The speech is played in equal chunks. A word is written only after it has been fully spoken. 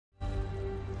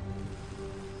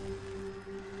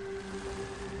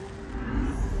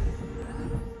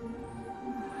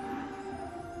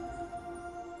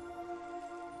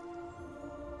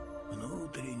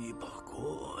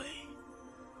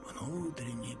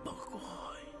покой.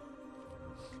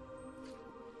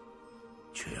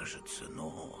 Чешется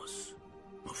нос.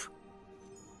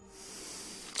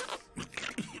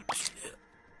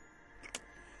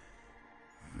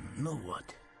 Ну вот,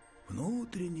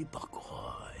 внутренний покой.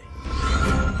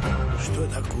 Что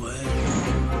такое?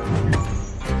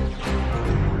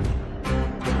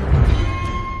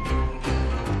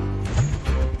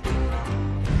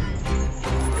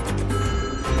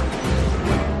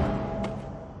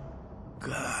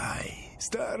 Кай,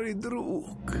 старый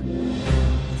друг.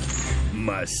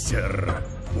 Мастер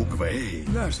Угвея.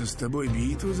 Наша с тобой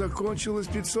битва закончилась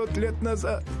 500 лет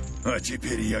назад. А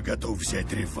теперь я готов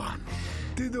взять реванш.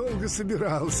 Ты долго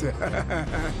собирался.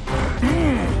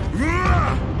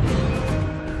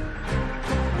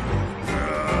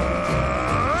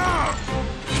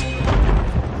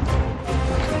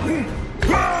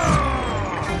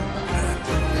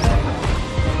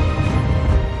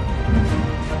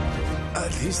 А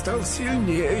ты стал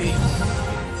сильней.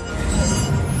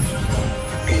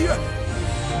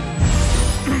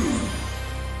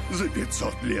 За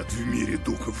 500 лет в мире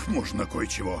духов можно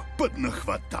кое-чего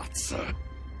поднахвататься.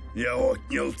 Я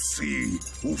отнял ци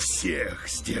у всех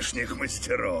здешних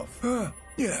мастеров.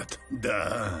 Нет.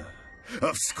 Да.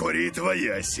 А вскоре и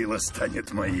твоя сила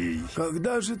станет моей.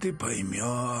 Когда же ты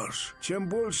поймешь? Чем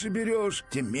больше берешь,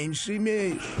 тем меньше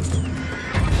имеешь.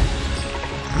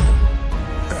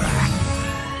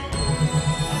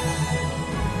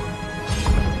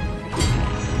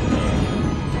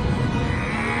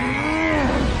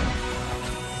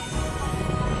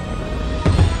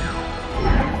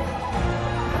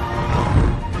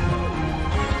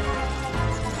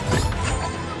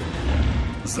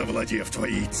 Завладев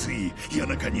твоей ци, я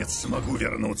наконец смогу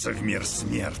вернуться в мир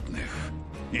смертных.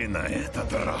 И на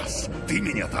этот раз ты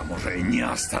меня там уже не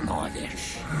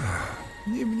остановишь.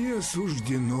 Не мне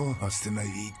суждено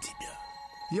остановить тебя.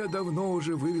 Я давно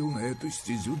уже вывел на эту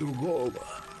стезю другого.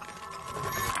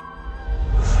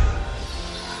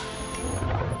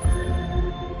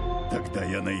 Тогда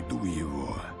я найду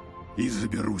его и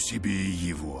заберу себе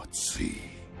его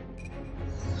ци.